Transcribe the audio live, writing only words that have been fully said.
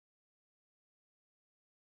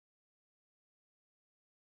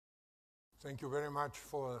Thank you very much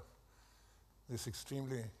for this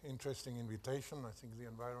extremely interesting invitation. I think the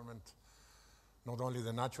environment, not only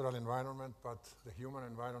the natural environment, but the human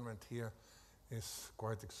environment here is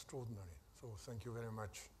quite extraordinary. So thank you very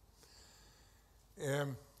much.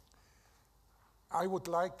 I would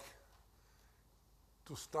like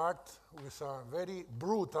to start with a very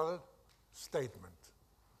brutal statement.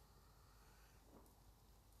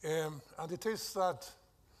 And it is that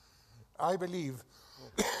I believe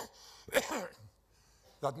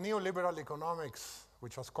that neoliberal economics,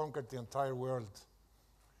 which has conquered the entire world,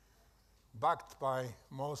 backed by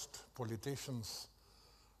most politicians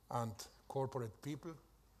and corporate people,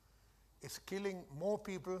 is killing more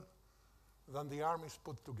people than the armies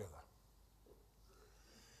put together.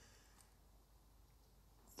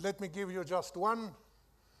 Let me give you just one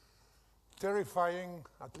terrifying,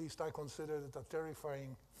 at least I consider it a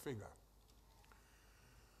terrifying figure.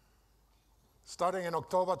 Starting in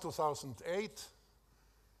October 2008,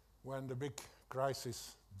 when the big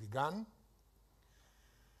crisis began,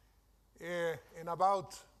 in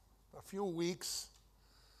about a few weeks,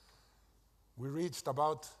 we reached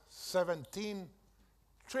about $17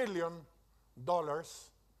 trillion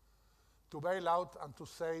to bail out and to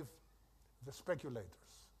save the speculators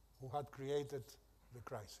who had created the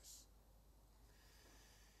crisis.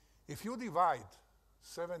 If you divide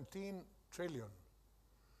 17 trillion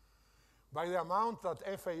by the amount that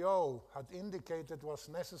FAO had indicated was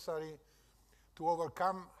necessary to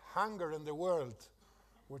overcome hunger in the world,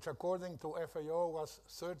 which according to FAO was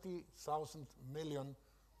 $30,000 million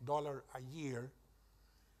a year,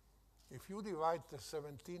 if you divide the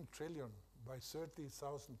 17 trillion by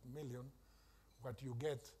 30,000 million, what you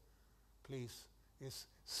get, please, is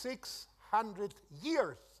 600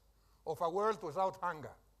 years of a world without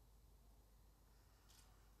hunger.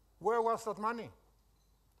 Where was that money?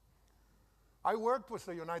 I worked with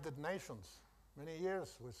the United Nations many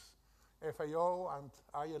years with FAO and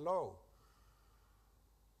ILO.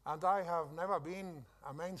 And I have never been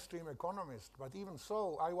a mainstream economist, but even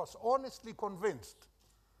so, I was honestly convinced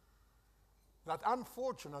that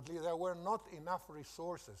unfortunately there were not enough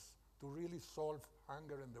resources to really solve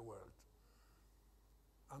hunger in the world.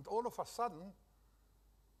 And all of a sudden,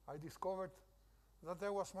 I discovered that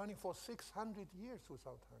there was money for 600 years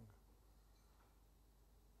without hunger.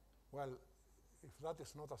 Well, if that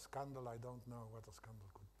is not a scandal, I don't know what a scandal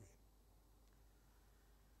could be.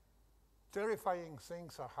 Terrifying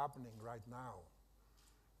things are happening right now.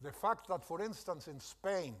 The fact that, for instance, in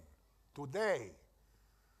Spain, today,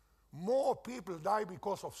 more people die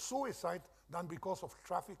because of suicide than because of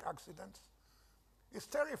traffic accidents is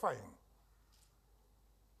terrifying.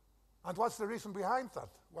 And what's the reason behind that?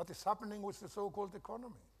 What is happening with the so-called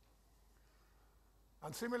economy?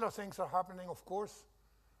 And similar things are happening, of course,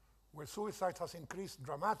 where suicide has increased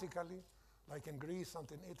dramatically, like in Greece and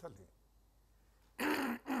in Italy.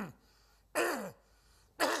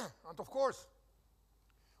 And of course,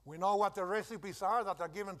 we know what the recipes are that are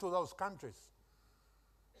given to those countries.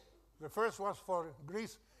 The first was for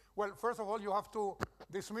Greece. Well, first of all, you have to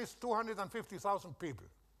dismiss 250,000 people.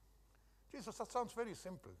 Jesus, that sounds very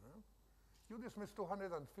simple. Huh? You dismiss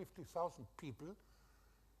 250,000 people,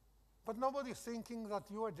 but nobody's thinking that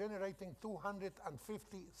you are generating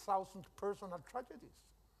 250,000 personal tragedies.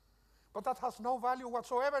 But that has no value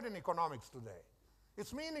whatsoever in economics today.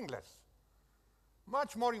 It's meaningless.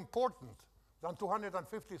 Much more important than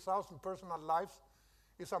 250,000 personal lives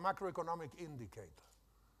is a macroeconomic indicator.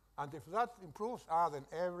 And if that improves, then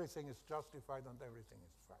everything is justified and everything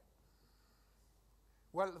is fine.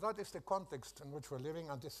 Well, that is the context in which we're living,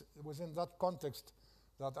 and it's within that context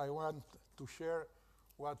that I want to share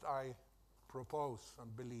what I propose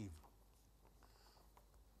and believe.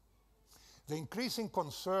 The increasing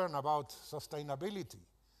concern about sustainability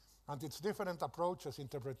and its different approaches,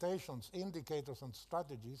 interpretations, indicators, and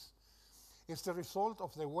strategies is the result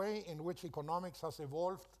of the way in which economics has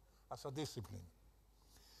evolved as a discipline.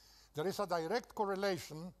 There is a direct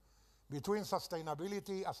correlation between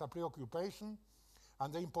sustainability as a preoccupation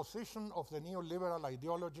and the imposition of the neoliberal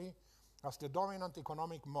ideology as the dominant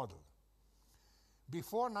economic model.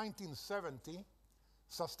 Before 1970,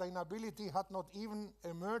 sustainability had not even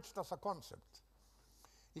emerged as a concept.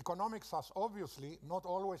 Economics has obviously not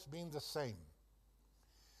always been the same.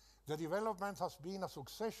 The development has been a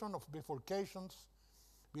succession of bifurcations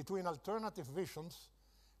between alternative visions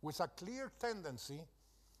with a clear tendency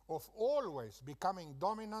of always becoming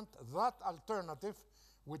dominant that alternative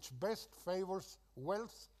which best favors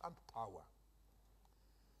wealth and power.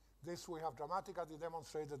 This we have dramatically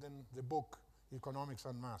demonstrated in the book Economics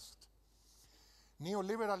Unmasked.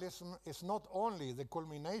 Neoliberalism is not only the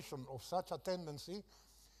culmination of such a tendency,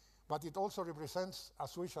 but it also represents,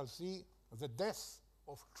 as we shall see, the death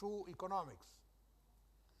of true economics.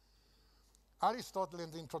 Aristotle, in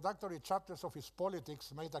the introductory chapters of his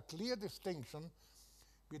Politics, made a clear distinction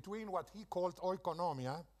between what he called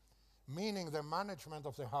oikonomia, meaning the management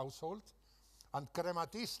of the household, and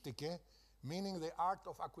krematistike, meaning the art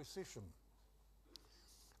of acquisition.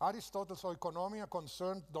 Aristotle's oikonomia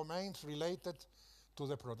concerned domains related to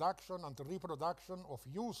the production and reproduction of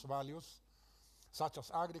use values, such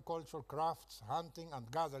as agriculture, crafts, hunting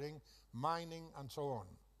and gathering, mining, and so on.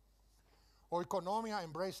 Oikonomia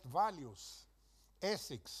embraced values,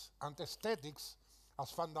 ethics, and aesthetics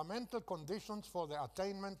as fundamental conditions for the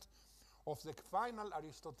attainment of the final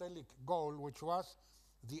Aristotelic goal, which was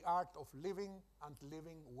the art of living and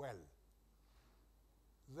living well.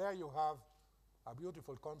 There you have a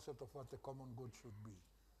beautiful concept of what the common good should be,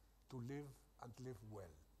 to live and live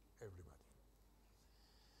well, everybody.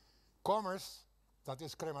 Commerce, that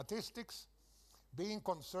is crematistics, being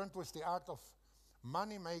concerned with the art of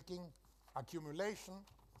money-making, accumulation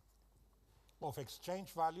of exchange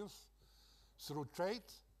values through trade,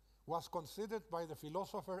 was considered by the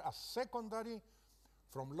philosopher as secondary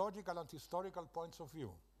from logical and historical points of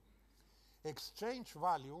view. Exchange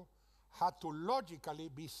value had to logically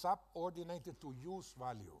be subordinated to use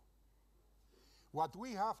value. What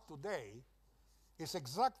we have today is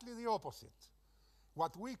exactly the opposite.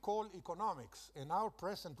 What we call economics in our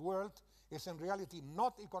present world is in reality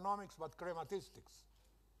not economics but crematistics.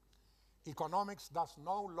 Economics does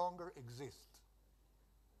no longer exist.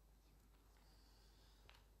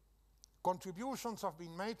 Contributions have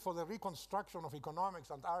been made for the reconstruction of economics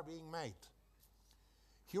and are being made.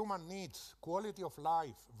 Human needs, quality of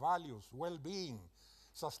life, values, well-being,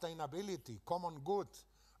 sustainability, common good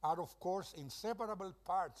are of course inseparable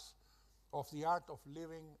parts of the art of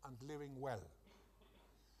living and living well.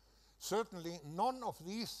 Certainly none of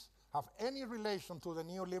these have any relation to the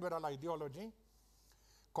neoliberal ideology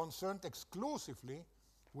concerned exclusively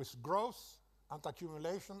with growth and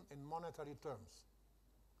accumulation in monetary terms.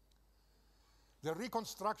 The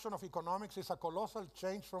reconstruction of economics is a colossal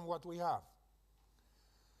change from what we have.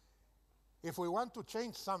 If we want to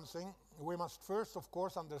change something, we must first, of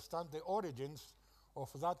course, understand the origins of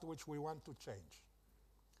that which we want to change.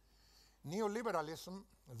 Neoliberalism,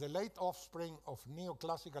 the late offspring of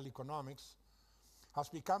neoclassical economics, has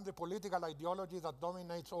become the political ideology that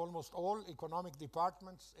dominates almost all economic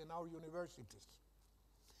departments in our universities.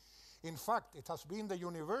 In fact, it has been the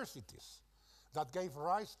universities that gave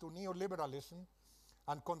rise to neoliberalism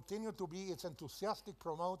and continue to be its enthusiastic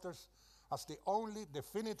promoters as the only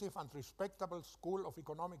definitive and respectable school of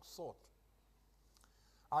economic thought.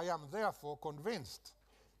 I am therefore convinced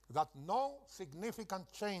that no significant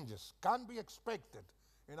changes can be expected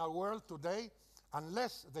in our world today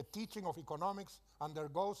unless the teaching of economics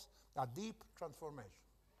undergoes a deep transformation.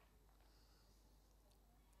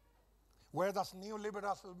 Where does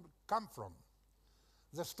neoliberalism come from?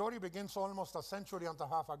 The story begins almost a century and a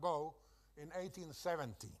half ago in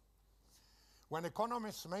 1870, when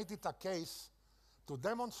economists made it a case to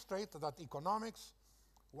demonstrate that economics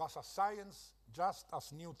was a science just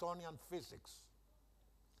as Newtonian physics.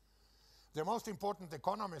 The most important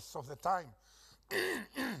economists of the time,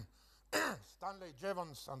 Stanley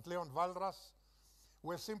Jevons and Leon Walras,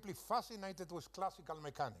 were simply fascinated with classical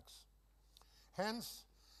mechanics. Hence,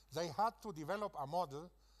 they had to develop a model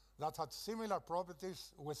that had similar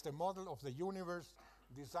properties with the model of the universe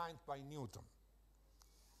designed by Newton.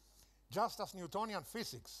 Just as Newtonian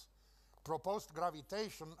physics proposed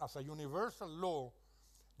gravitation as a universal law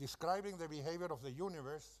describing the behavior of the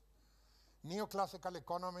universe, neoclassical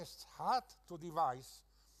economists had to devise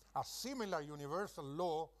a similar universal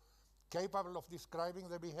law capable of describing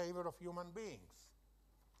the behavior of human beings.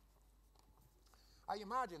 I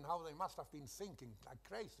imagine how they must have been thinking like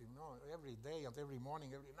crazy, every day and every morning,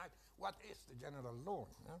 every night. What is the general law?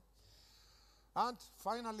 And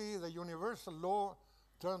finally, the universal law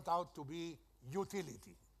turned out to be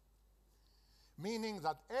utility, meaning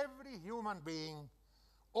that every human being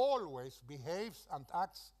always behaves and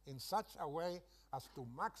acts in such a way as to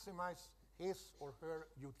maximize his or her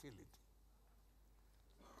utility.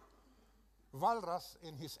 Walras,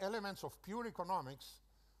 in his Elements of Pure Economics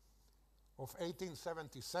of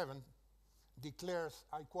 1877, declares,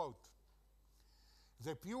 I quote,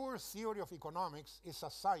 "The pure theory of economics is a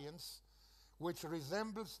science which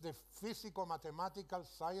resembles the physico-mathematical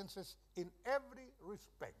sciences in every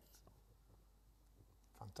respect."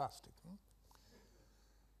 Fantastic.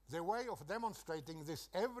 The way of demonstrating this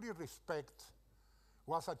every respect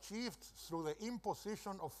was achieved through the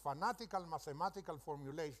imposition of fanatical mathematical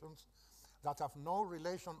formulations that have no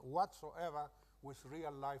relation whatsoever with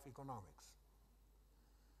real-life economics.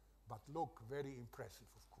 But look very impressive,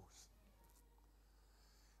 of course.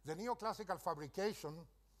 The neoclassical fabrication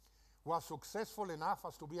was successful enough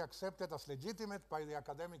as to be accepted as legitimate by the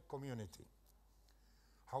academic community.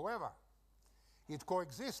 However, it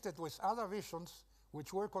coexisted with other visions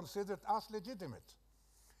which were considered as legitimate,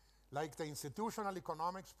 like the institutional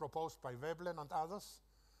economics proposed by Veblen and others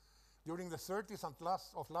during the 30s and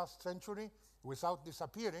last century. Without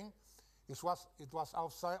disappearing, it was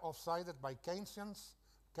offsided by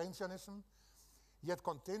Keynesianism, yet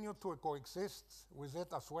continued to coexist with it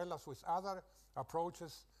as well as with other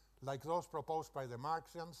approaches like those proposed by the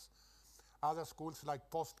Marxians, other schools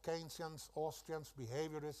like post-Keynesians, Austrians,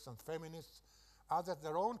 behaviorists, and feminists added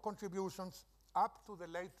their own contributions up to the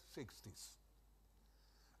late 60s.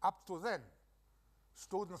 Up to then,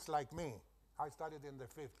 students like me, I studied in the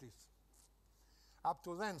 50s, up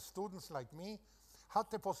to then, students like me had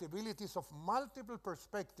the possibilities of multiple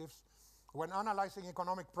perspectives when analyzing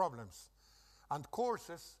economic problems, and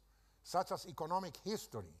courses such as economic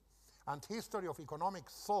history and history of economic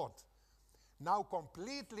thought, now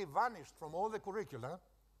completely vanished from all the curricula,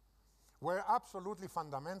 were absolutely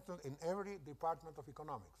fundamental in every department of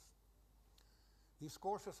economics. These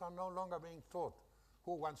courses are no longer being taught.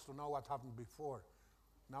 Who wants to know what happened before?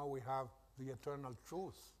 Now we have the eternal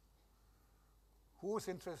truth. Who is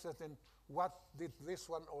interested in what did this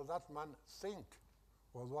one or that man think,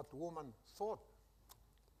 or what woman thought?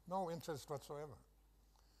 No interest whatsoever.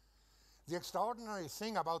 The extraordinary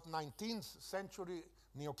thing about 19th century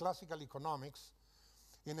neoclassical economics,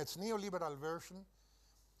 in its neoliberal version,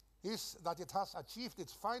 is that it has achieved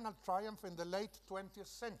its final triumph in the late 20th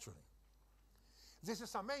century. This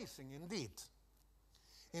is amazing indeed.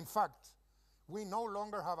 In fact, we no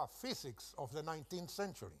longer have a physics of the 19th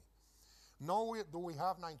century. Nor do we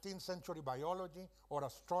have 19th century biology or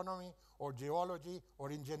astronomy or geology or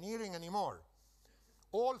engineering anymore.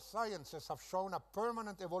 All sciences have shown a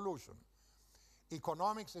permanent evolution.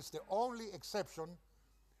 Economics is the only exception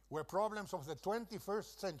where problems of the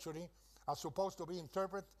 21st century are supposed to be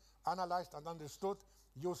interpreted, analyzed, and understood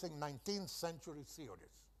using 19th century theories.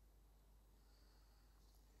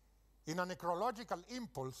 In an ecological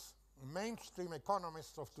impulse, mainstream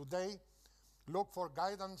economists of today look for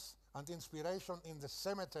guidance and inspiration in the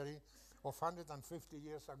cemetery of 150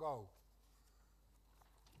 years ago,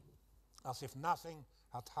 as if nothing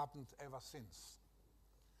had happened ever since.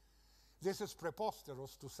 This is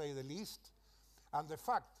preposterous, to say the least, and the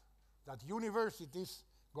fact that universities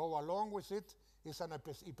go along with it is an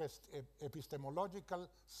epistemological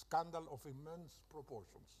scandal of immense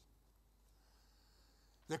proportions.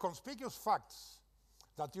 The conspicuous facts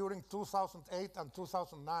that during 2008 and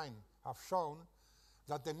 2009 have shown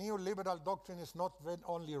that the neoliberal doctrine is not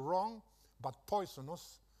only wrong, but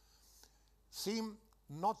poisonous, seem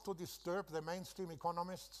not to disturb the mainstream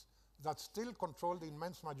economists that still control the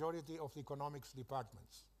immense majority of the economics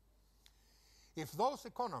departments. If those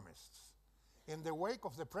economists, in the wake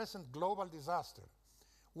of the present global disaster,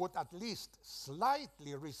 would at least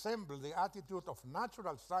slightly resemble the attitude of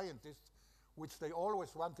natural scientists, which they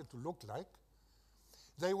always wanted to look like,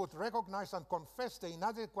 they would recognize and confess the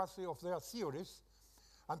inadequacy of their theories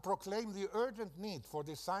and proclaim the urgent need for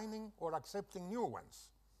designing or accepting new ones.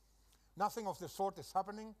 Nothing of the sort is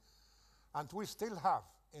happening, and we still have,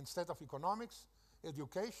 instead of economics,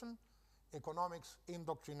 education, economics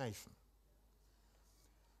indoctrination.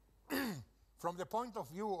 From the point of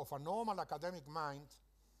view of a normal academic mind,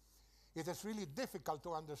 it is really difficult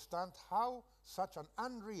to understand how such an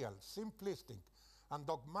unreal, simplistic, and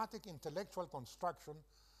dogmatic intellectual construction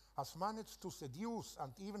has managed to seduce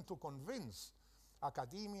and even to convince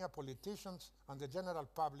academia, politicians, and the general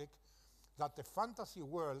public that the fantasy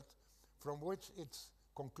world from which its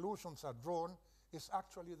conclusions are drawn is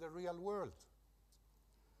actually the real world.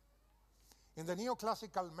 In the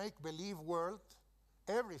neoclassical make-believe world,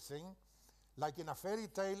 everything, like in a fairy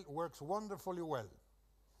tale, works wonderfully well.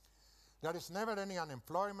 There is never any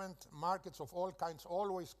unemployment, markets of all kinds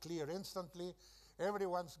always clear instantly,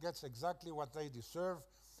 everyone gets exactly what they deserve,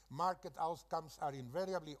 market outcomes are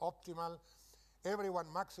invariably optimal, everyone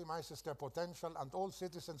maximizes their potential, and all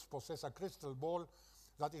citizens possess a crystal ball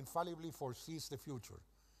that infallibly foresees the future.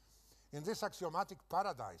 In this axiomatic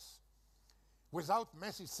paradise, without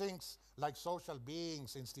messy things like social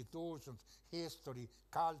beings, institutions, history,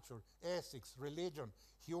 culture, ethics, religion,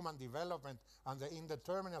 human development, and the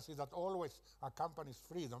indeterminacy that always accompanies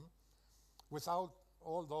freedom, without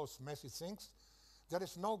all those messy things, there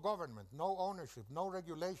is no government, no ownership, no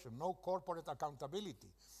regulation, no corporate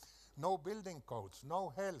accountability, no building codes,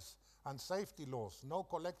 no health and safety laws, no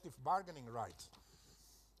collective bargaining rights,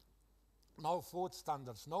 no food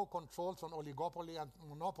standards, no controls on oligopoly and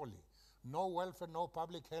monopoly, no welfare, no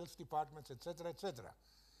public health departments, etc., etc.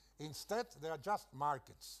 Instead, they are just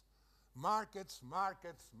markets. Markets,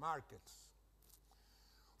 markets, markets.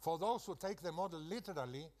 For those who take the model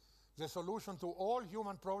literally, the solution to all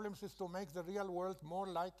human problems is to make the real world more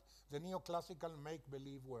like the neoclassical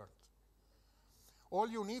make-believe world. All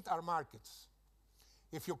you need are markets.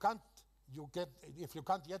 If you can't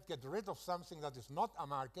yet get rid of something that is not a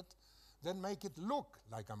market, then make it look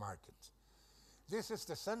like a market. This is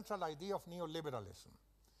the central idea of neoliberalism.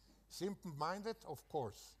 Simple-minded, of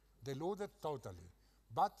course, deluded totally,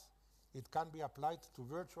 but it can be applied to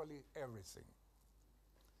virtually everything.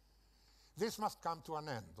 This must come to an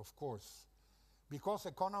end, of course, because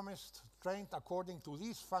economists trained according to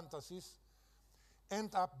these fantasies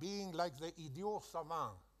end up being like the idiots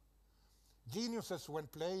savants, geniuses when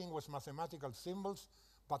playing with mathematical symbols,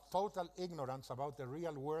 but total ignorance about the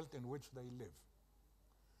real world in which they live.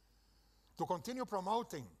 To continue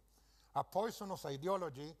promoting a poisonous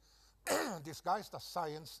ideology disguised as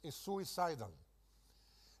science is suicidal.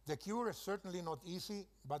 The cure is certainly not easy,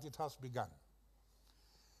 but it has begun.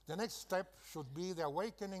 The next step should be the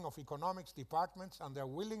awakening of economics departments and their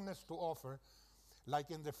willingness to offer, like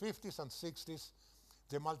in the 50s and 60s,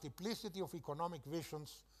 the multiplicity of economic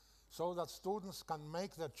visions so that students can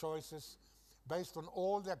make their choices based on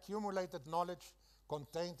all the accumulated knowledge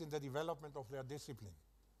contained in the development of their discipline.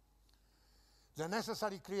 The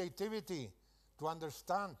necessary creativity to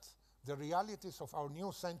understand the realities of our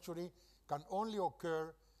new century can only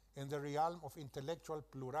occur in the realm of intellectual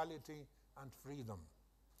plurality and freedom.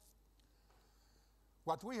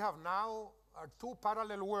 What we have now are two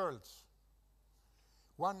parallel worlds.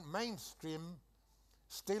 One mainstream,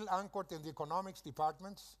 still anchored in the economics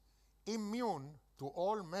departments, immune to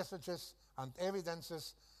all messages and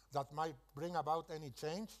evidences that might bring about any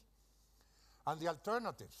change, and the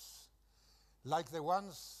alternatives, like the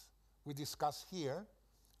ones we discuss here,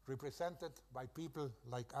 represented by people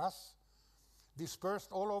like us,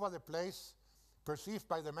 dispersed all over the place, perceived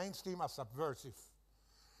by the mainstream as subversive,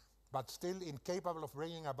 but still incapable of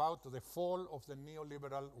bringing about the fall of the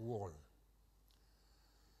neoliberal wall.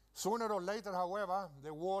 Sooner or later, however,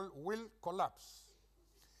 the wall will collapse.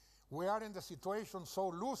 We are in the situation so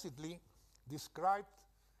lucidly described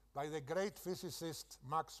by the great physicist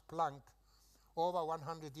Max Planck over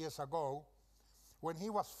 100 years ago, when he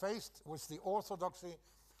was faced with the orthodoxy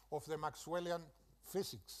of the Maxwellian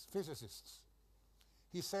physicists.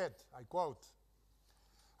 He said, I quote,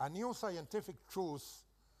 "A new scientific truth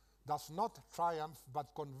does not triumph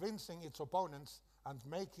but convincing its opponents and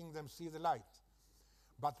making them see the light,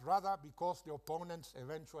 but rather because the opponents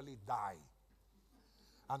eventually die.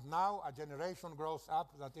 And now a generation grows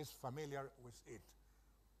up that is familiar with it."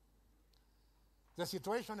 The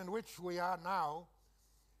situation in which we are now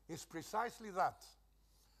is precisely that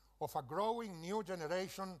of a growing new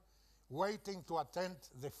generation waiting to attend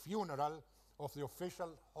the funeral of the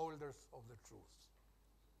official holders of the truth.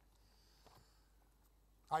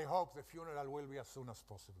 I hope the funeral will be as soon as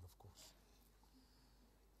possible, of course.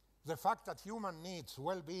 The fact that human needs,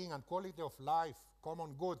 well-being and quality of life,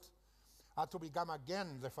 common good, are to become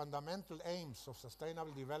again the fundamental aims of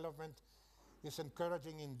sustainable development is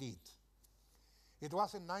encouraging indeed. It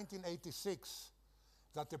was in 1986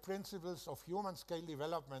 that the principles of human-scale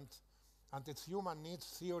development and its human needs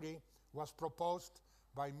theory was proposed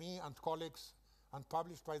by me and colleagues and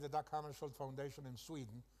published by the Dag Hammarskjöld Foundation in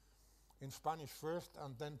Sweden, in Spanish first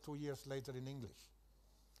and then 2 years later in English.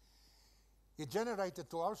 It generated,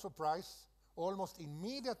 to our surprise, almost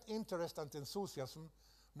immediate interest and enthusiasm,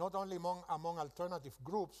 not only among alternative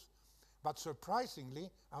groups, but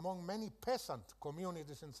surprisingly among many peasant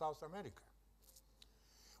communities in South America.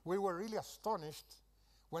 We were really astonished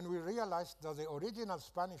when we realized that the original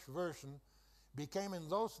Spanish version became in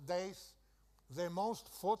those days the most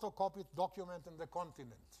photocopied document in the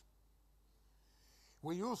continent.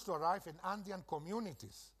 We used to arrive in Andean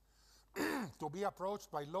communities to be approached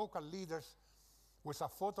by local leaders with a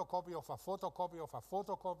photocopy of a photocopy of a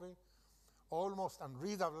photocopy, almost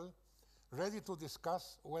unreadable, ready to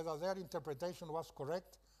discuss whether their interpretation was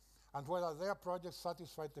correct and whether their project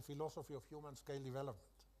satisfied the philosophy of human-scale development.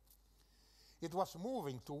 It was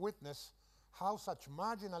moving to witness how such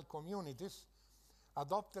marginal communities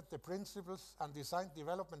adopted the principles and designed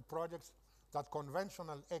development projects that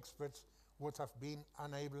conventional experts would have been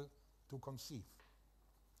unable to conceive.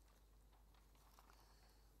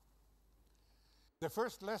 The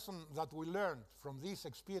first lesson that we learned from these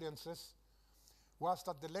experiences was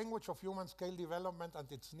that the language of human-scale development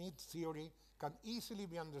and its need theory can easily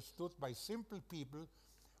be understood by simple people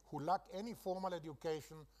who lack any formal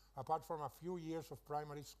education apart from a few years of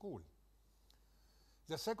primary school.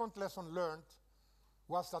 The second lesson learned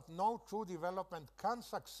was that no true development can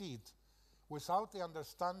succeed without the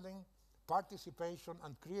understanding, participation,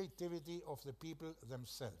 and creativity of the people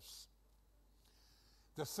themselves.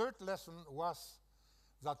 The third lesson was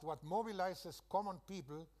that what mobilizes common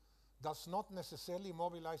people does not necessarily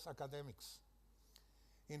mobilize academics.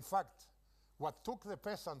 In fact, what took the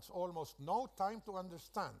peasants almost no time to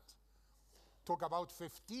understand took about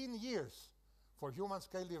 15 years for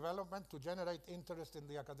human-scale development to generate interest in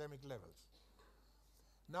the academic levels.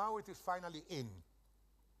 Now it is finally in,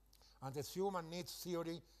 and its human needs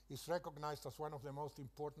theory is recognized as one of the most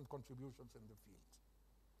important contributions in the field.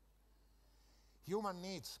 Human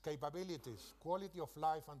needs, capabilities, quality of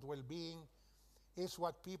life, and well-being is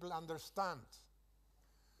what people understand,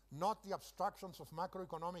 not the abstractions of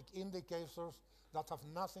macroeconomic indicators that have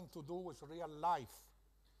nothing to do with real life.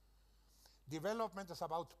 Development is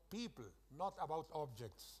about people, not about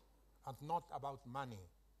objects, and not about money.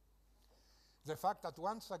 The fact that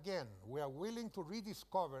once again we are willing to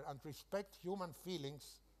rediscover and respect human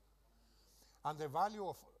feelings and the value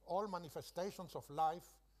of all manifestations of life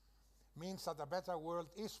means that a better world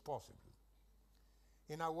is possible.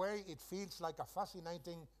 In a way, it feels like a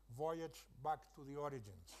fascinating voyage back to the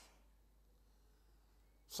origins.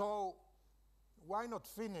 So, why not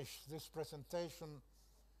finish this presentation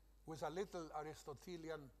with a little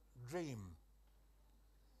Aristotelian dream?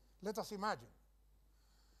 Let us imagine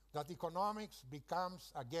that economics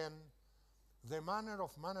becomes again the manner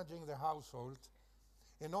of managing the household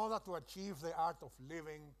in order to achieve the art of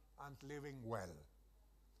living and living well,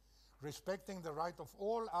 respecting the right of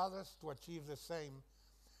all others to achieve the same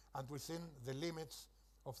and within the limits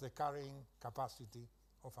of the carrying capacity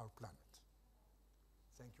of our planet.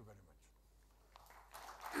 Thank you very much.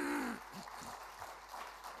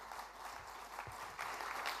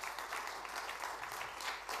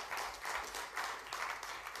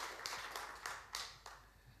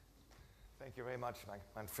 Thank you very much,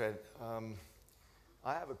 Manfred.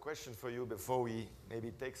 I have a question for you before we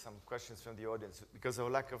maybe take some questions from the audience. Because of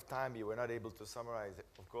lack of time, you were not able to summarize,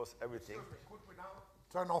 of course, everything. Excuse me, could we now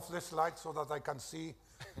turn off this light so that I can see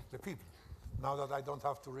the people, now that I don't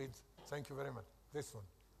have to read? Thank you very much. This one.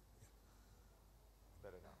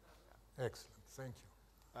 Better now. Yeah. Excellent, thank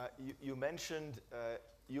you. You mentioned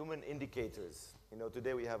human indicators. You know,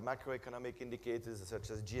 today we have macroeconomic indicators such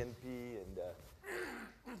as GNP,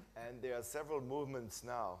 and there are several movements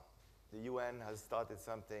now. The UN has started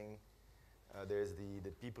something. There's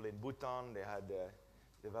the people in Bhutan. They had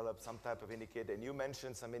developed some type of indicator. And you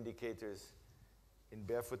mentioned some indicators in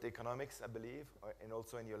Barefoot Economics, I believe, and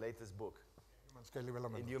also in your latest book. Human scale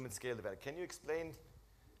development. In human scale development. Can you explain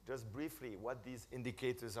just briefly what these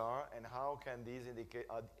indicators are and how can these indicate?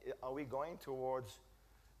 Are we going towards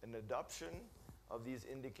an adoption of these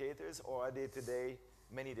indicators, or are there today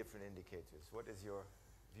many different indicators? What is your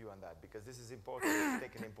view on that? Because this is important. It's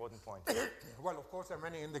take an important point. Well, of course, there are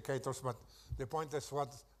many indicators, but the point is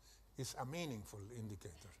what is a meaningful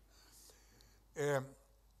indicator.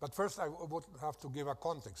 But first, I would have to give a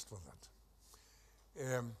context for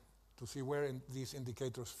that, to see where these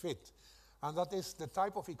indicators fit. And that is the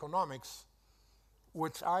type of economics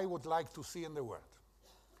which I would like to see in the world.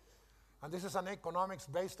 And this is an economics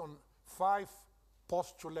based on 5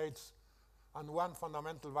 postulates and 1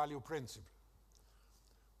 fundamental value principle.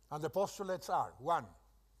 And the postulates are: 1,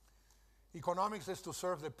 economics is to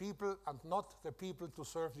serve the people and not the people to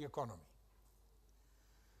serve the economy.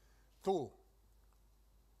 2,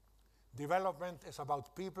 development is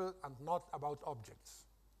about people and not about objects.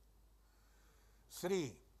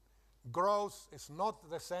 3, growth is not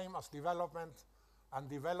the same as development, and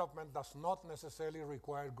development does not necessarily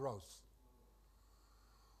require growth.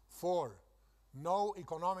 4, no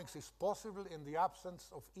economics is possible in the absence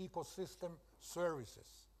of ecosystem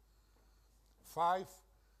services. 5,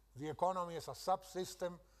 the economy is a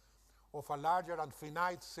subsystem of a larger and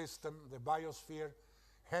finite system, the biosphere,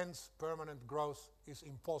 hence permanent growth is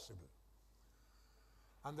impossible.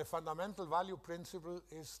 And the fundamental value principle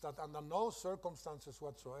is that under no circumstances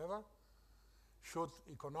whatsoever should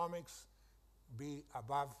economics be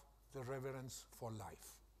above the reverence for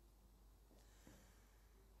life.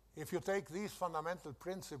 If you take these fundamental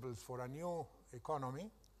principles for a new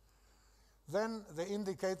economy, then the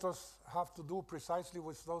indicators have to do precisely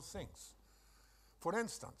with those things. For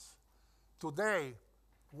instance, today,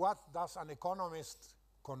 what does an economist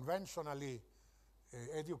conventionally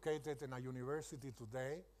educated in a university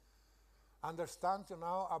today understand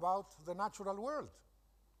about the natural world?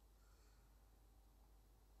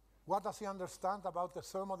 What does he understand about the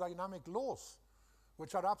thermodynamic laws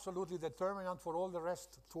which are absolutely determinant for all the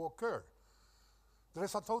rest to occur. There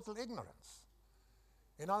is a total ignorance.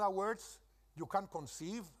 In other words, you can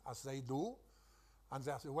conceive, as they do, and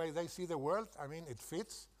that's the way they see the world, I mean, it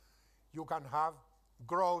fits. You can have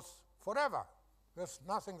growth forever. There's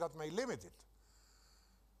nothing that may limit it.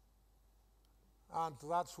 And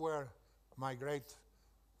that's where my great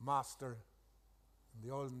master in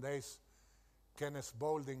the olden days, Kenneth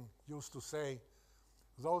Boulding, used to say,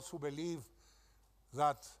 those who believe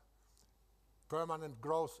that permanent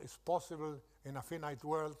growth is possible in a finite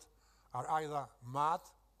world are either mad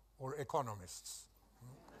or economists.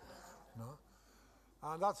 No?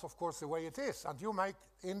 And that's, of course, the way it is. And you make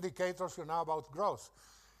indicators, about growth.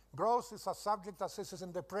 Growth is a subject that is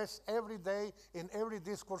in the press every day, in every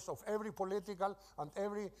discourse of every political and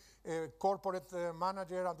every corporate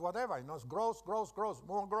manager and whatever. It's growth, growth, growth,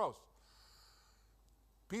 more growth.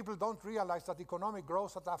 People don't realize that economic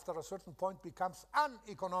growth after a certain point becomes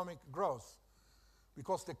uneconomic growth,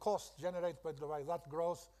 because the costs generated by that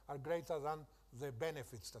growth are greater than the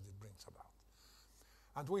benefits that it brings about.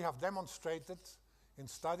 And we have demonstrated in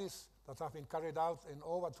studies that have been carried out in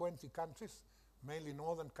over 20 countries, mainly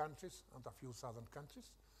northern countries and a few southern countries,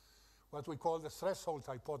 what we call the threshold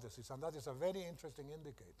hypothesis, and that is a very interesting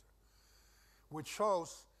indicator, which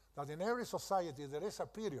shows that in every society there is a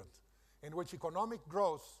period in which economic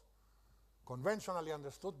growth, conventionally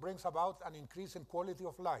understood, brings about an increase in quality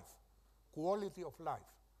of life. Quality of life.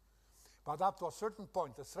 But up to a certain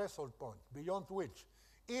point, a threshold point, beyond which,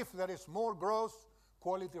 if there is more growth,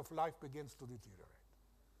 quality of life begins to deteriorate.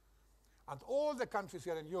 And all the countries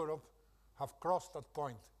here in Europe have crossed that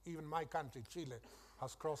point. Even my country, Chile,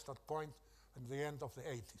 has crossed that point at the end of the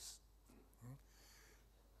 80s.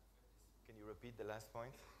 Can you repeat the last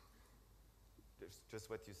point? Just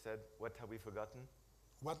what you said. What have we forgotten?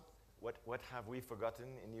 What have we forgotten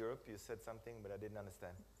in Europe? You said something, but I didn't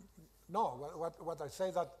understand. No, what I say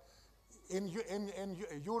that in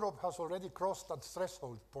Europe has already crossed that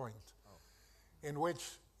threshold point in which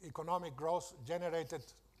economic growth generated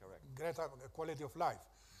greater quality of life.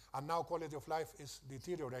 And now quality of life is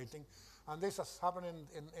deteriorating. And this has happened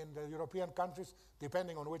in the European countries,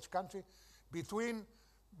 depending on which country, between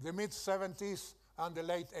the mid-70s and the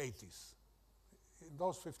late 80s. In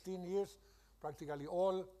those 15 years, practically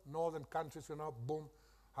all northern countries, boom,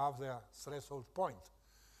 have their threshold point.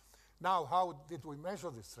 Now, how did we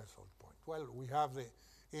measure this threshold point? Well, we have the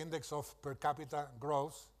index of per capita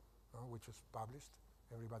growth, which is published.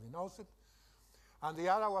 Everybody knows it. And the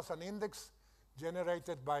other was an index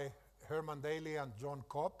generated by Herman Daly and John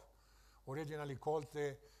Cobb, originally called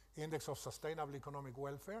the Index of Sustainable Economic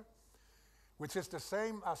Welfare, which is the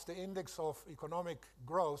same as the Index of Economic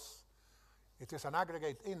Growth. It is an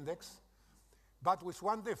aggregate index, but with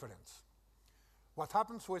one difference. What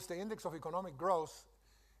happens with the Index of Economic Growth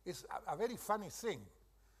is a very funny thing.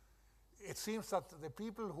 It seems that the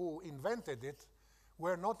people who invented it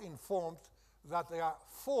were not informed that there are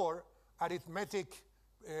 4 arithmetic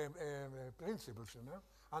principles,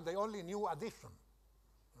 and they only knew addition.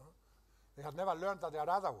 They had never learned that there are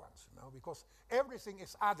other ones, because everything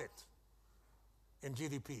is added in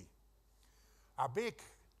GDP. A big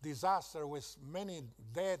disaster with many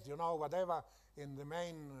dead, whatever, in the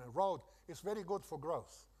main road is very good for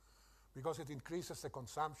growth, because it increases the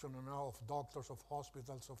consumption, of doctors, of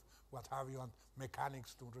hospitals, of what have you, and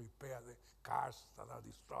mechanics to repair the cars that are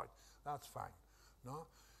destroyed. That's fine, no?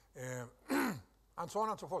 And so on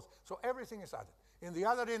and so forth. So everything is added. In the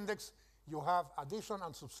other index, you have addition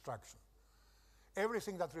and subtraction.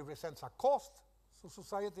 Everything that represents a cost to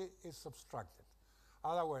society is subtracted.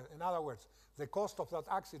 In other words, the cost of that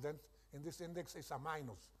accident in this index is a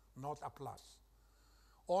minus, not a plus.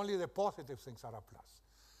 Only the positive things are a plus.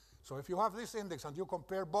 So if you have this index and you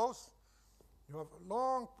compare both, you have a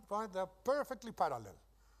long point, they're perfectly parallel.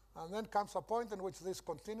 And then comes a point in which this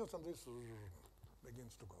continues and this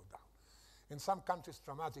begins to go down. In some countries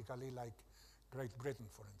dramatically, like Great Britain,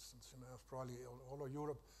 for instance, probably all of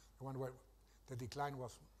Europe, the one where the decline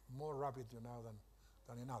was more rapid,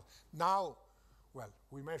 than in others. Now, well,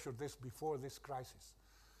 we measured this before this crisis.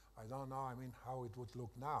 I don't know, how it would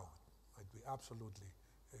look now. It might be absolutely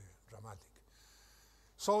dramatic.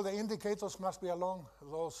 So the indicators must be along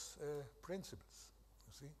those principles,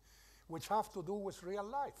 you see, which have to do with real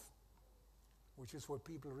life, which is where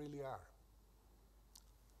people really are.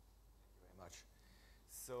 Thank you very much.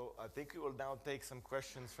 So I think we will now take some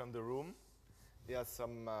questions from the room. There are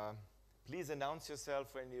some, please announce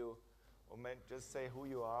yourself when you, or just say who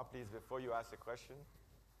you are, please, before you ask a question,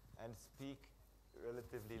 and speak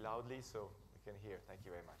relatively loudly so we can hear. Thank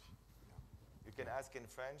you very much. You can ask in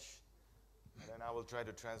French, And then I will try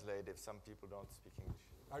to translate if some people don't speak English.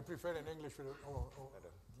 I prefer in English or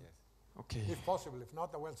Yes. Okay. if possible. If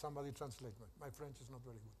not, well, somebody translate. My French is not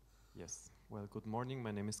very good. Yes. Well, good morning.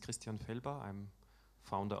 My name is Christian Felber. I'm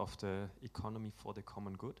founder of the Economy for the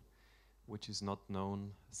Common Good, which is not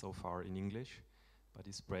known so far in English, but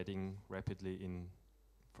is spreading rapidly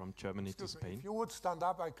from Germany to Spain. If you would stand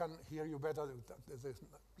up, I can hear you better.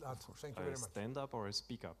 Thank you very much. Stand up or I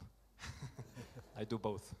speak up? I do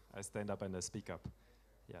both. I stand up and I speak up.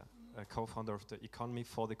 Yeah, a co-founder of the Economy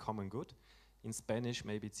for the Common Good. In Spanish,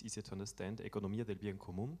 maybe it's easier to understand, Economía del Bien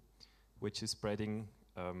Común, which is spreading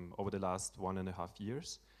over the last 1.5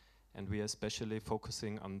 years. And we are especially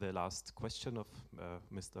focusing on the last question of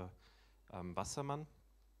Mr. Wassermann.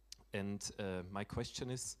 And my question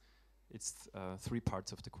is, it's 3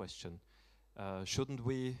 parts of the question. Shouldn't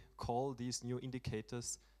we call these new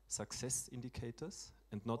indicators success indicators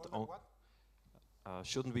and not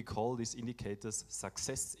shouldn't we call these indicators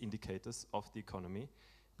success indicators of the economy?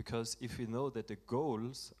 Because if we know that the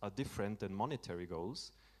goals are different than monetary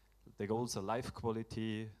goals, the goals are life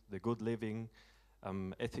quality, the good living,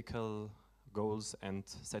 ethical goals and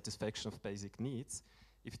satisfaction of basic needs.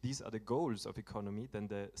 If these are the goals of economy, then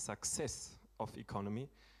the success of economy,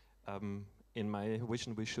 in my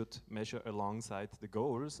vision, we should measure alongside the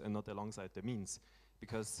goals and not alongside the means.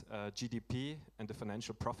 Because GDP and the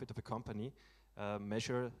financial profit of a company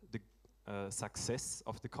measure the success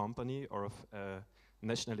of the company or of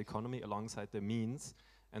national economy alongside the means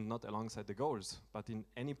and not alongside the goals. But in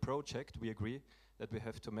any project, we agree that we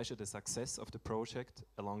have to measure the success of the project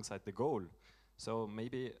alongside the goal. So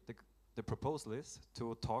maybe the proposal is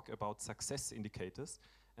to talk about success indicators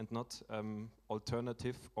and not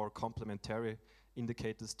alternative or complementary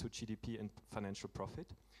indicators to GDP and financial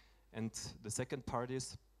profit. And the second part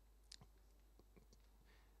is,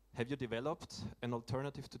 have you developed an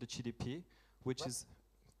alternative to the GDP, which is,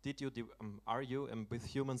 are you, with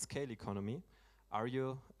human scale economy, are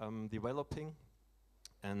you developing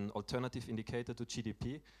an alternative indicator to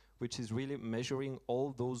GDP, which is really measuring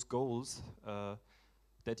all those goals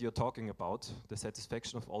that you're talking about, the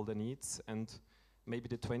satisfaction of all the needs, and maybe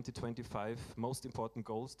the 2025 most important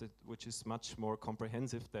goals, which is much more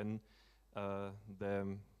comprehensive than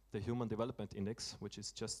the Human Development Index, which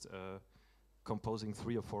is just composing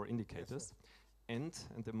 3 or 4 indicators. Yes,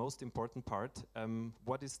 and the most important part,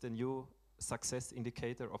 what is the new success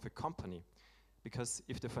indicator of a company? Because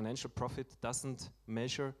if the financial profit doesn't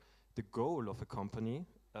measure the goal of a company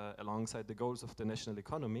alongside the goals of the national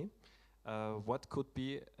economy, what could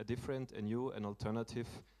be a different, a new, an alternative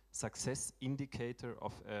success indicator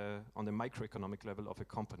of on the microeconomic level of a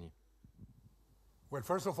company? Well,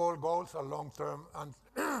 first of all, goals are long-term and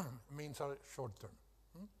means are short-term.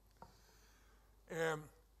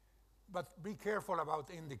 But be careful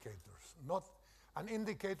about indicators. An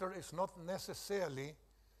indicator is not necessarily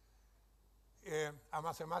a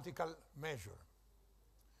mathematical measure.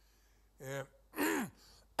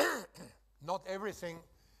 Not everything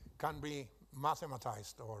can be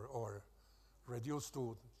mathematized or reduced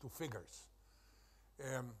to figures.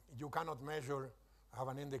 You cannot have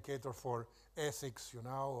an indicator for ethics,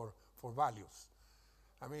 or for values.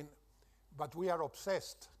 I mean, but we are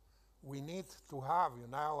obsessed. We need to have,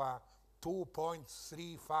 a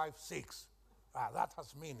 2.356. That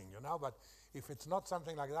has meaning, but if it's not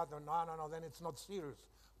something like that, no, then it's not serious.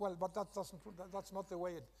 Well, but that's not the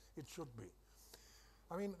way it should be.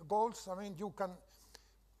 I mean, goals,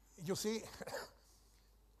 you see,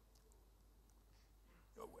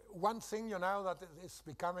 one thing, that is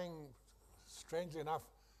becoming, strangely enough,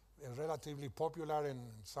 relatively popular in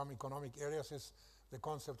some economic areas is the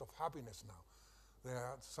concept of happiness now.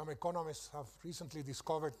 Some economists have recently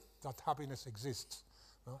discovered that happiness exists.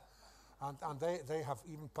 And they have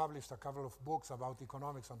even published a couple of books about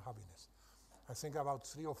economics and happiness. I think about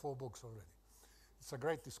 3 or 4 books already. It's a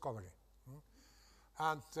great discovery.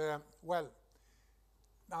 And, well,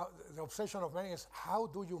 now the obsession of many is, how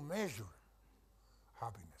do you measure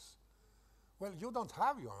happiness? Well, you don't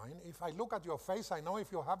have your own. If I look at your face, I know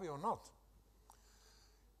if you're happy or not.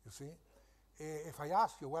 You see? If I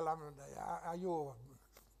ask you, well, are you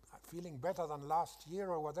feeling better than last year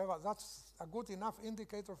or whatever, that's a good enough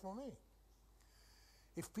indicator for me.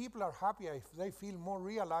 If people are happier, if they feel more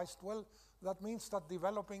realized, well, that means that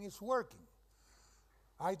developing is working.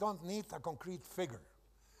 I don't need a concrete figure.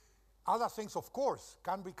 Other things, of course,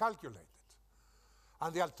 can be calculated.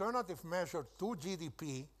 And the alternative measure to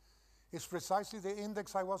GDP is precisely the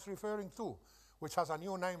index I was referring to, which has a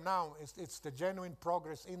new name now. It's the Genuine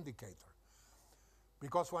Progress Indicator.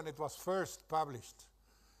 Because when it was first published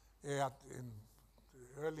in the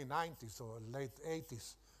early 90s or late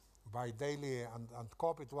 80s by Daly and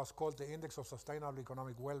Kopp. It was called the Index of Sustainable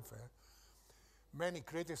Economic Welfare. Many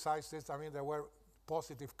criticized it. I mean, there were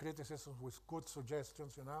positive criticisms with good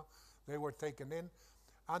suggestions, you know. They were taken in,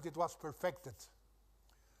 and it was perfected.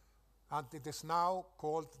 And it is now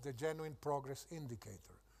called the Genuine Progress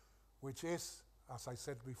Indicator, which is, as I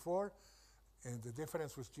said before, the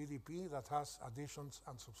difference with GDP that has additions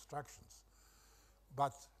and subtractions.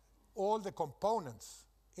 But all the components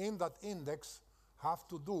in that index have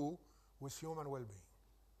to do with human well-being.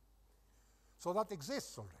 So that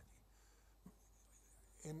exists already.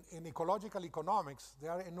 In ecological economics,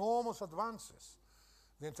 there are enormous advances.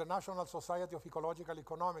 The International Society of Ecological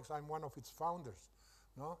Economics, I'm one of its founders,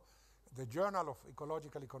 no? The Journal of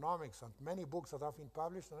Ecological Economics, and many books that have been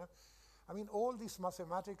published. I mean, all these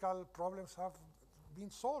mathematical problems have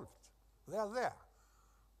been solved. They are there.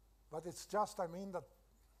 But it's just, I mean, that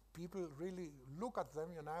people really look at them,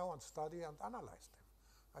 you know, and study and analyze them.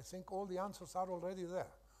 I think all the answers are already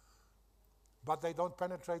there. But they don't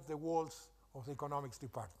penetrate the walls of the economics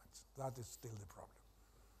departments. That is still the problem.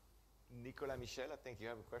 Nicolas Michel, I think you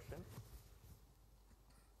have a question.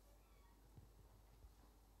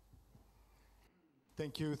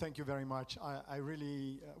 Thank you very much. I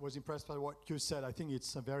really was impressed by what you said. I think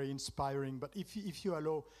it's very inspiring. But if you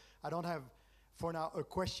allow, I don't have for now a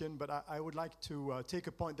question, but I would like to take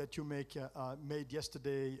a point that you made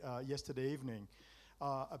yesterday evening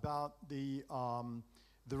about the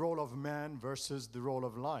role of man versus the role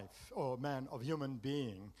of life, or man of human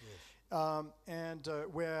being. Yes. And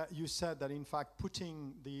where you said that in fact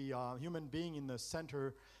putting the human being in the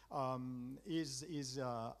center is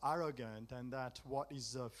arrogant, and that what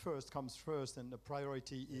is first comes first, and the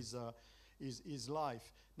priority is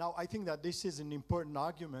life. Now, I think that this is an important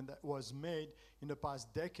argument that was made in the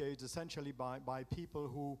past decades, essentially by people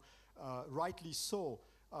who rightly so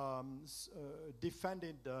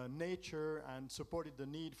defended nature and supported the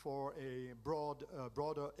need for a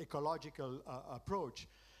broader ecological approach.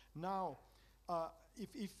 Now,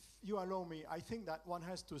 if you allow me, I think that one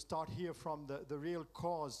has to start here from the real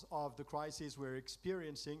cause of the crisis we're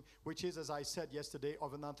experiencing, which is, as I said yesterday,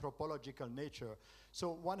 of an anthropological nature.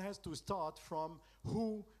 So one has to start from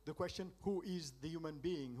the question, who is the human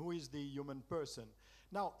being? Who is the human person?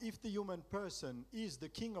 Now, if the human person is the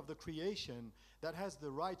king of the creation that has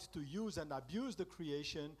the right to use and abuse the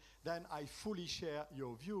creation, then I fully share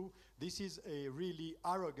your view. This is a really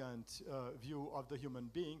arrogant view of the human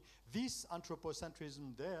being. This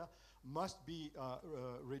anthropocentrism there must be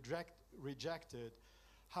rejected.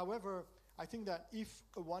 However, I think that if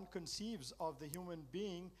one conceives of the human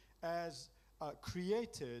being as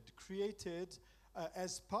created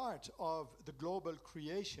as part of the global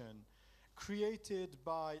creation, created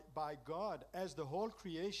by God, as the whole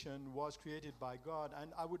creation was created by God.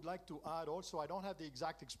 And I would like to add also, I don't have the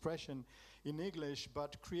exact expression in English,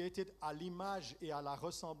 but created à l'image et à la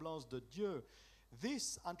ressemblance de Dieu.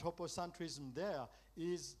 This anthropocentrism there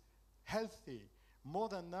is healthy. More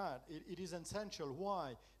than that, it is essential.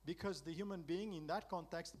 Why? Because the human being in that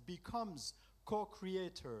context becomes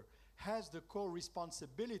co-creator, has the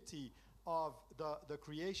co-responsibility of the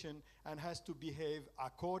creation, and has to behave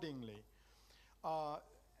accordingly.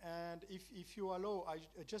 And if you allow, I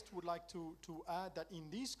just would like to add that in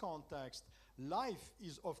this context, life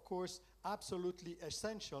is, of course, absolutely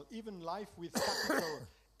essential, even life with capital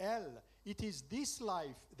L. It is this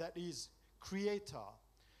life that is creator.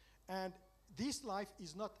 And this life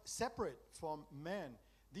is not separate from man.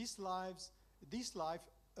 This life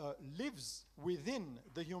lives within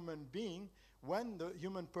the human being when the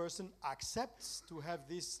human person accepts to have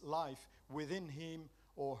this life within him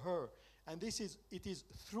or her. And it is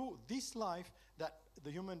through this life that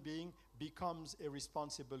the human being becomes a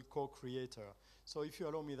responsible co-creator. So if you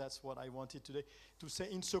allow me, that's what I wanted today to say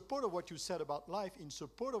in support of what you said about life, in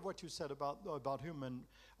support of what you said about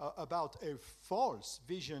a false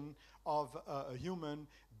vision of a human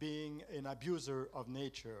being an abuser of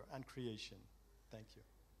nature and creation. Thank you.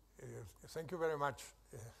 Thank you very much.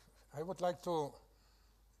 I would like to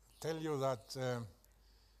tell you that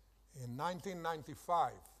in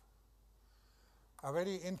 1995, a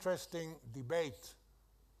very interesting debate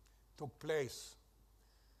took place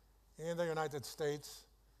in the United States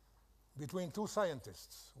between two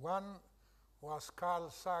scientists. One was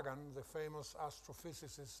Carl Sagan, the famous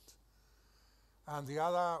astrophysicist, and the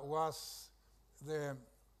other was the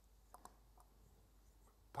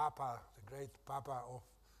papa, the great papa of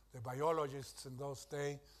the biologists in those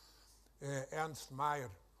days, Ernst Mayr,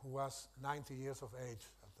 who was 90 years of age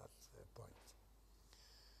at that point.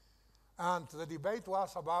 And the debate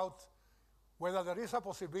was about whether there is a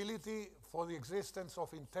possibility for the existence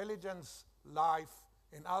of intelligence life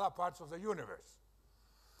in other parts of the universe.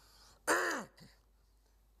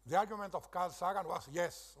 The argument of Carl Sagan was,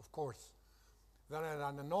 yes, of course. There are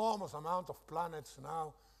an enormous amount of planets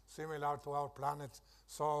now similar to our planet,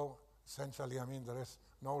 so essentially, I mean, there is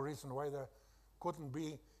no reason why there couldn't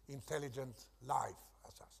be intelligent life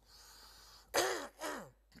as us.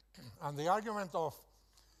 And the argument of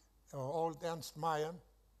old Ernst Mayr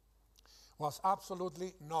was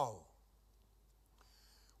absolutely no.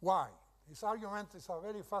 Why? His argument is a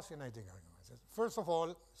very fascinating argument. First of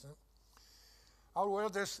all, our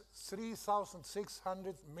world is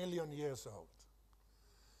 3,600 million years old.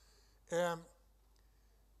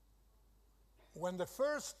 When the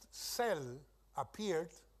first cell appeared,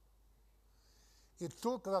 it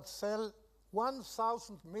took that cell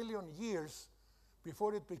 1,000 million years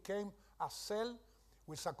before it became a cell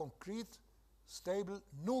with a concrete, stable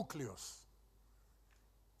nucleus.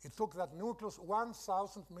 It took that nucleus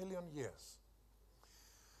 1,000 million years.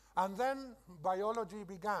 And then biology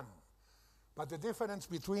began. But the difference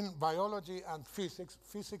between biology and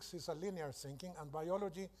physics is a linear thinking, and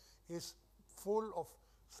biology is full of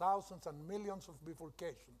thousands and millions of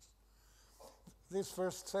bifurcations. This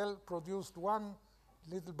first cell produced one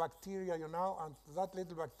little bacteria, you know, and that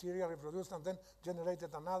little bacteria reproduced and then generated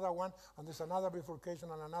another one, and there's another bifurcation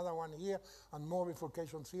and another one here, and more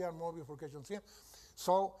bifurcations here, and more bifurcations here.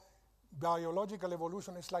 So biological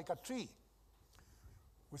evolution is like a tree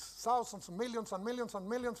with thousands, millions, and millions, and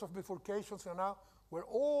millions of bifurcations, you know, where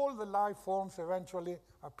all the life forms eventually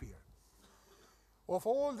appear. Of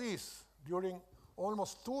all these, during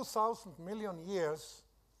almost 2,000 million years,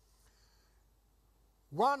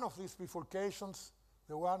 one of these bifurcations,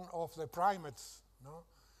 the one of the primates, you know,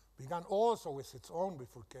 began also with its own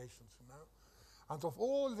bifurcations, you know. And of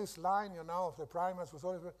all this line, you know, of the primates, with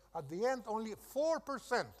all this, at the end, only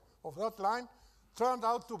 4% of that line turned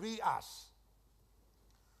out to be us.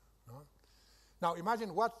 No? Now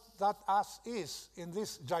imagine what that us is in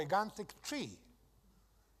this gigantic tree.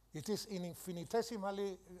 It is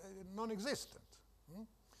infinitesimally non-existent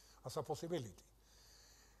as a possibility.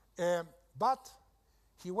 But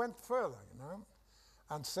he went further, you know,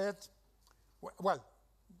 and said, well,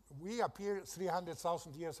 we appeared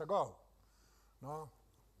 300,000 years ago. No?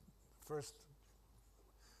 First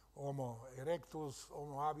Homo erectus,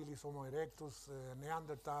 Homo habilis, Homo erectus,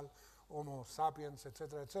 Neanderthal, Homo sapiens,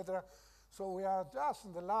 etc., etc. So we are just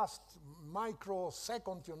in the last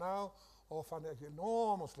microsecond, you know, of an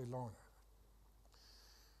enormously long.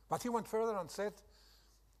 But he went further and said,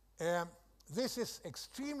 this is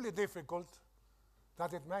extremely difficult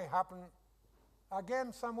that it may happen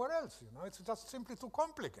again somewhere else, you know. It's just simply too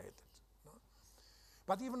complicated. No?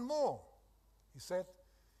 But even more, he said,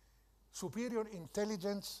 superior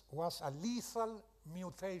intelligence was a lethal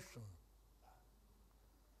mutation.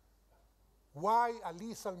 Why a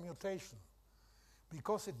lethal mutation?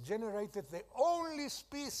 Because it generated the only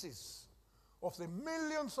species of the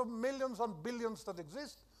millions and billions that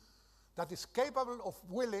exist that is capable of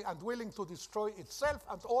willing to destroy itself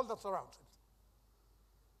and all that surrounds it.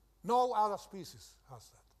 No other species has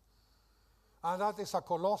that. And that is a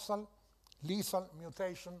colossal, lethal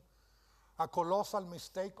mutation, a colossal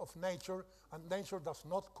mistake of nature, and nature does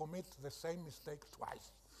not commit the same mistake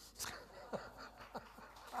twice.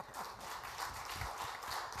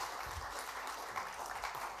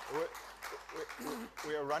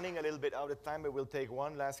 We are running a little bit out of time, but we'll take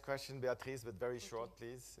one last question, Beatrice, but very short,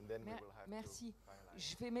 please, and then we will have Merci.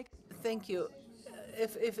 to Thank you.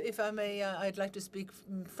 If I may, I'd like to speak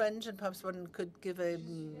French, and perhaps one could give a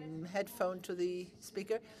headphone to the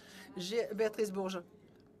speaker. Béatrice Bourges.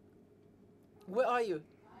 Where are you?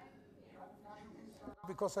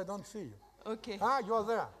 Because I don't see you. Okay. Ah, you're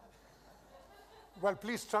there. Well,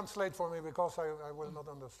 please translate for me because I will not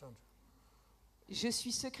understand you. Je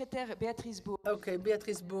suis secrétaire Béatrice Bourges. Okay,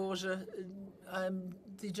 Béatrice Bourges. I'm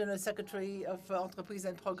the General Secretary of Entreprise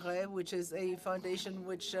and Progrès, which is a foundation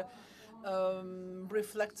which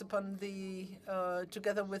reflects upon the,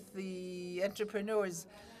 together with the entrepreneurs.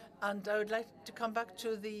 And I would like to come back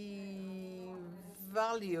to the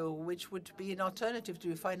value, which would be an alternative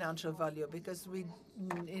to financial value, because we,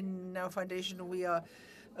 in our foundation, we are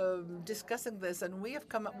discussing this, and we have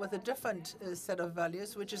come up with a different set of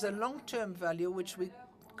values, which is a long-term value, which we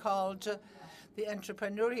called the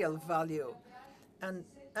entrepreneurial value. And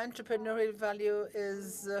entrepreneurial value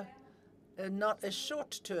is not a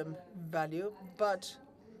short-term value, but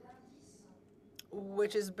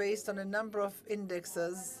which is based on a number of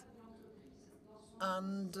indexes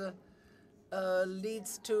and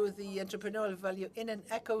leads to the entrepreneurial value in an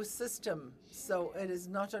ecosystem. So it is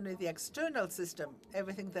not only the external system,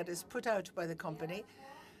 everything that is put out by the company,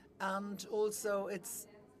 and also its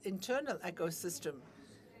internal ecosystem,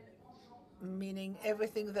 meaning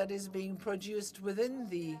everything that is being produced within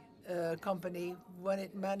the company when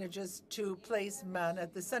it manages to place man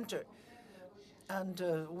at the center. And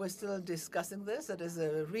we're still discussing this. It is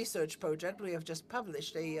a research project. We have just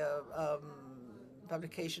published a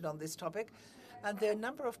publication on this topic. And there are a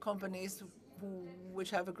number of companies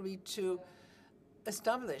which have agreed to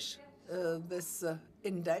establish this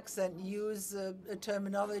index and use a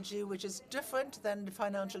terminology which is different than the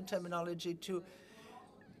financial terminology to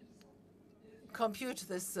compute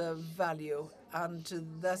this value, and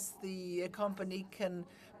thus the company can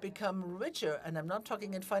become richer, and I'm not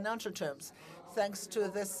talking in financial terms, thanks to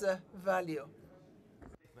this value.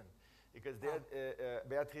 Because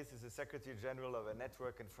Béatrice is the Secretary General of a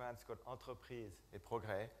network in France called Entreprise et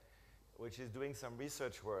Progrès, which is doing some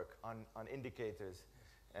research work on indicators.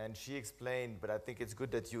 And she explained, but I think it's good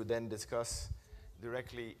that you then discuss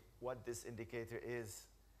directly what this indicator is,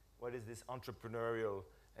 what is this entrepreneurial,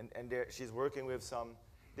 and there, she's working with some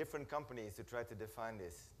different companies to try to define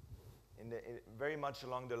this, very much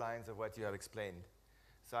along the lines of what you have explained.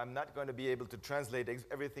 So I'm not going to be able to translate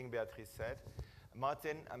everything Beatrice said.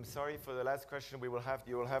 Martin, I'm sorry for the last question. You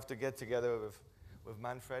will have to get together with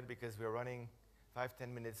Manfred because we're running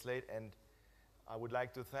 5-10 minutes late, and I would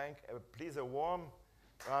like to thank, please a warm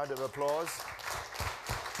round of applause.